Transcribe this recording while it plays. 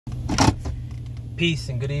Peace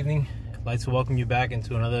and good evening. I'd like to welcome you back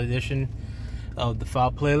into another edition of the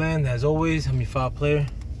Foul Playland. As always, I'm your Foul Player.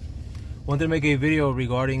 Wanted to make a video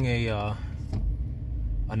regarding a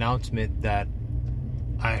announcement that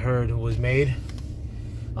I heard was made.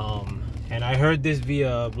 And I heard this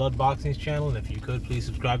via Blood Boxing's channel, and if you could, please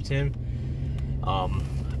subscribe to him.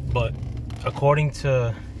 But according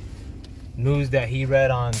to news that he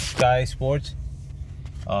read on Sky Sports,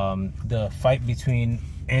 the fight between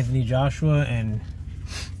Anthony Joshua and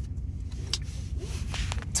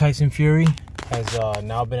Tyson Fury has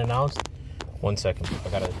now been announced. 1 second, I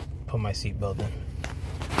gotta put my seatbelt in.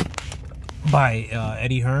 By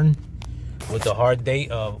Eddie Hearn, with the hard date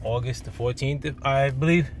of August the 14th, I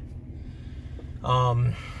believe.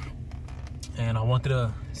 And I wanted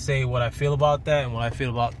to say what I feel about that and what I feel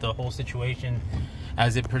about the whole situation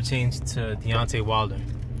as it pertains to Deontay Wilder.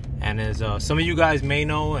 And as some of you guys may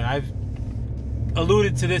know, and I've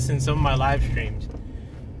alluded to this in some of my live streams,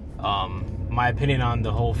 my opinion on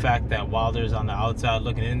the whole fact that Wilder's on the outside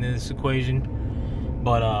looking into this equation.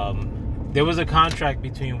 But there was a contract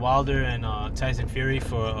between Wilder and Tyson Fury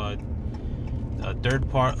for a third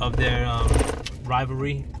part of their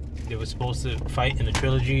rivalry. They were supposed to fight in a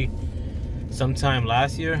trilogy sometime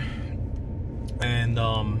last year, and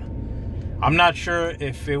I'm not sure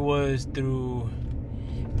if it was through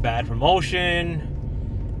bad promotion,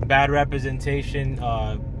 bad representation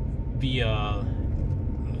via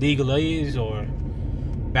legalese, or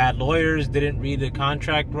bad lawyers didn't read the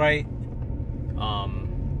contract right,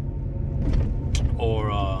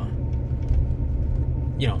 or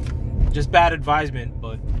you know, just bad advisement.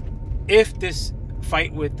 But if this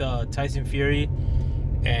fight with Tyson Fury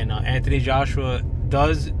and Anthony Joshua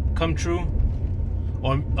does come true,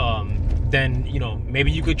 or then, you know, maybe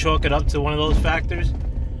you could chalk it up to one of those factors,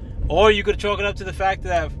 or you could chalk it up to the fact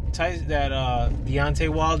that Deontay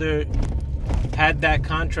Wilder had that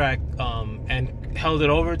contract and held it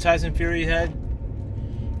over Tyson Fury's head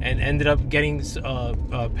and ended up getting a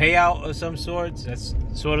payout of some sorts. That's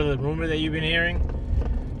sort of the rumor that you've been hearing.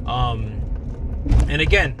 And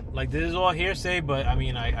again, like, this is all hearsay, but I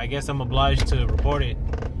mean, I guess I'm obliged to report it.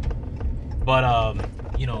 But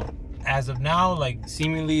you know, as of now, like,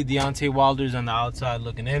 seemingly Deontay Wilder's on the outside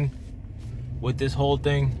looking in with this whole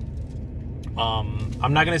thing.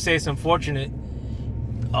 I'm not gonna say it's unfortunate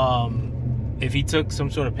if he took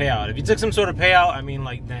some sort of payout. If he took some sort of payout, I mean,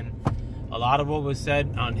 like, then a lot of what was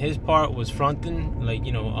said on his part was fronting, like,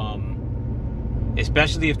 you know,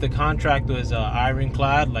 especially if the contract was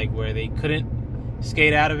ironclad, like where they couldn't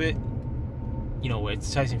skate out of it, you know, where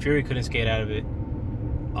Tyson Fury couldn't skate out of it.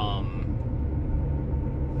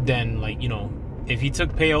 Then, like, you know, if he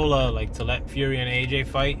took payola, like, to let Fury and AJ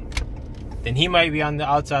fight, then he might be on the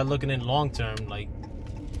outside looking in long term, like.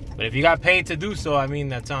 But if he got paid to do so, I mean,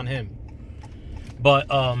 that's on him. But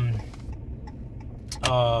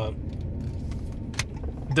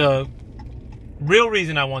the real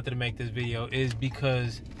reason I wanted to make this video is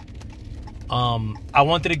because I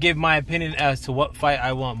wanted to give my opinion as to what fight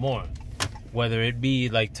I want more, whether it be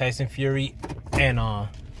like Tyson Fury and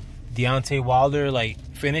Deontay Wilder, like,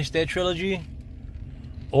 finish their trilogy,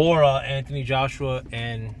 or Anthony Joshua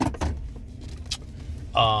and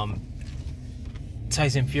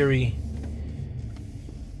Tyson Fury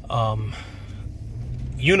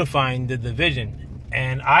unifying the division.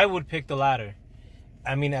 And I would pick the latter.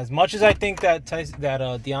 I mean, as much as I think that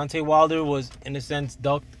Deontay Wilder was, in a sense,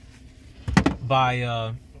 ducked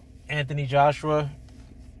by Anthony Joshua,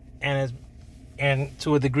 and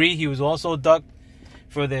to a degree he was also ducked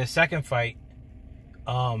for their second fight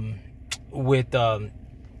with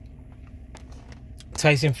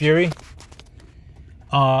Tyson Fury.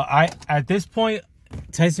 At this point,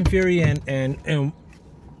 Tyson Fury and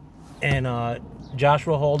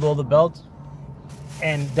Joshua hold all the belts,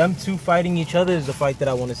 and them two fighting each other is the fight that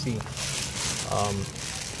I want to see.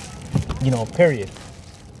 You know, period.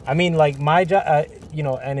 I mean, like, my job, you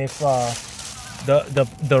know, and if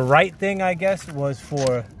the right thing, I guess, was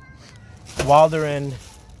for Wilder and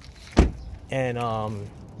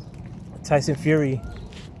Tyson Fury,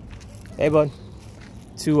 hey bud,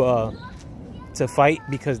 to fight,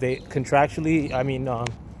 because they contractually, I mean,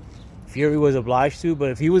 Fury was obliged to. But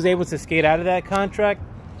if he was able to skate out of that contract,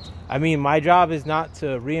 I mean, my job is not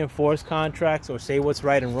to reinforce contracts or say what's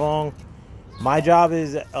right and wrong. My job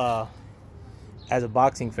is, as a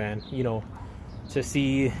boxing fan, you know, to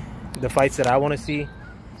see the fights that I want to see.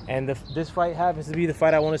 And this fight happens to be the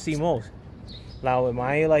fight I want to see most. Now, am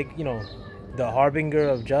I, like, you know, the harbinger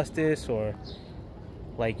of justice, or,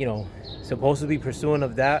 like, you know, supposed to be pursuing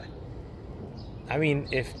of that? I mean,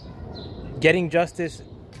 if getting justice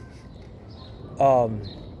for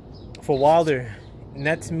Wilder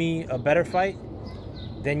nets me a better fight,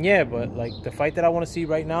 then yeah. But like the fight that I want to see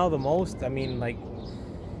right now the most, I mean, like,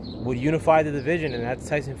 would unify the division, and that's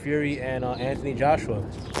Tyson Fury and Anthony Joshua.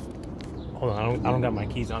 Hold on, I don't got my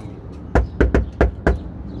keys on me.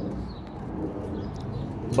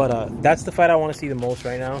 But that's the fight I want to see the most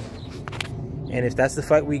right now. And if that's the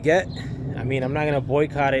fight we get, I mean, I'm not gonna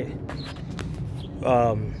boycott it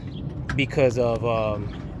because of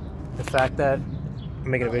the fact that I'm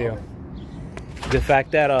making a video. The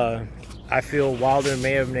fact that I feel Wilder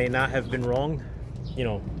may not have been wronged. You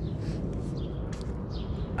know,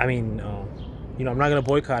 I mean, you know, I'm not gonna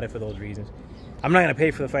boycott it for those reasons. I'm not gonna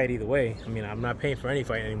pay for the fight either way. I mean, I'm not paying for any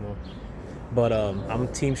fight anymore. But I'm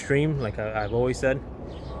Team Stream, like I've always said.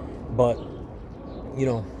 But you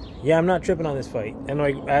know, yeah, I'm not tripping on this fight. And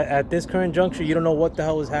like at this current juncture, you don't know what the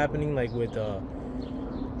hell is happening, like with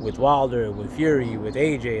Wilder, with Fury, with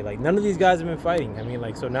AJ. Like none of these guys have been fighting. I mean,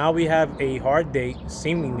 like, so now we have a hard date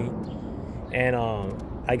seemingly, and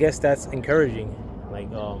I guess that's encouraging, like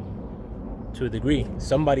to a degree.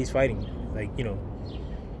 Somebody's fighting, like, you know.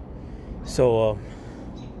 So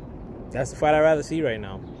that's the fight I'd rather see right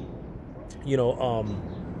now. You know,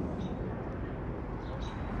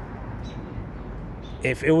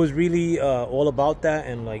 if it was really all about that,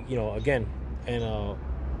 and like, you know, again, and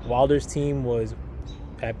Wilder's team was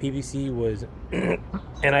at PBC was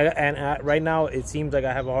and right now it seems like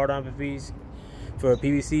I have a hard on for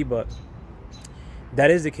PBC, but that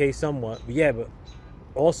is the case somewhat. But yeah, but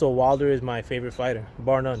also Wilder is my favorite fighter,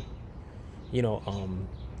 bar none, you know,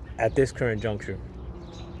 at this current juncture.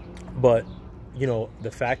 But you know,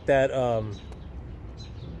 the fact that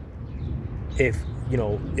if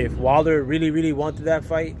Wilder really wanted that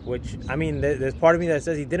fight, which, I mean, there's part of me that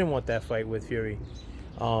says he didn't want that fight with Fury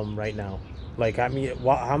right now. Like, I mean,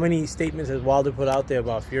 how many statements has Wilder put out there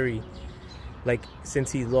about Fury, like,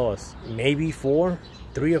 since he lost? Maybe 3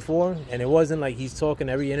 or 4, and it wasn't like he's talking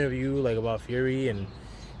every interview like about Fury and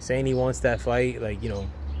saying he wants that fight. Like, you know,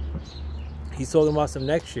 he's talking about some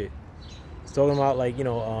next shit. He's talking about, like, you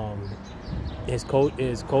know, his coach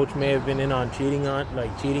may have been in on cheating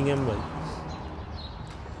him, like,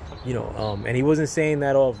 you know, and he wasn't saying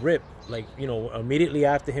that off rip. Like, you know, immediately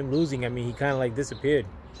after him losing, I mean, he kind of like disappeared.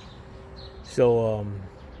 So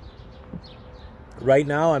right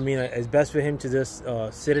now, I mean, it's best for him to just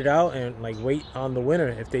sit it out and like wait on the winner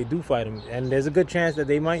if they do fight him. And there's a good chance that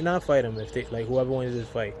they might not fight him if they, like, whoever wins this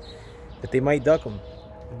fight, that they might duck him.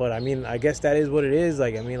 But I mean, I guess that is what it is.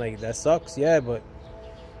 Like, I mean, like, that sucks, yeah. But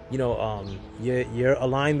you know, you're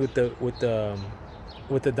aligned with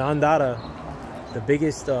the Don Dada, the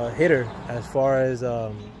biggest hitter as far as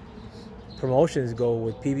promotions go,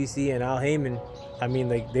 with PBC and Al Heyman. I mean,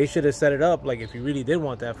 like, they should have set it up, like, if you really did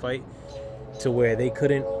want that fight, to where they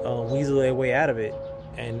couldn't weasel their way out of it.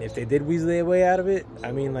 And if they did weasel their way out of it,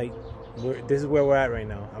 I mean, like, this is where we're at right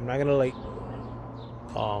now. I'm not gonna, like,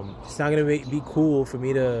 it's not gonna be cool for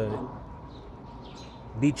me to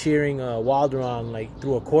be cheering Wilder on, like,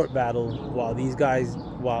 through a court battle while these guys,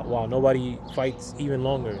 while nobody fights even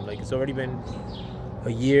longer. Like, it's already been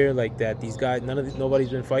a year like that. These guys, nobody's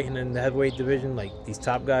been fighting in the heavyweight division, like these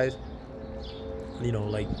top guys. You know,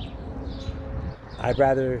 like, I'd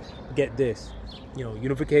rather get this, you know,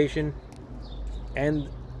 unification and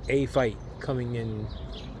a fight coming in,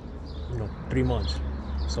 you know, 3 months.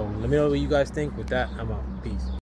 So let me know what you guys think. With that, I'm out. Peace.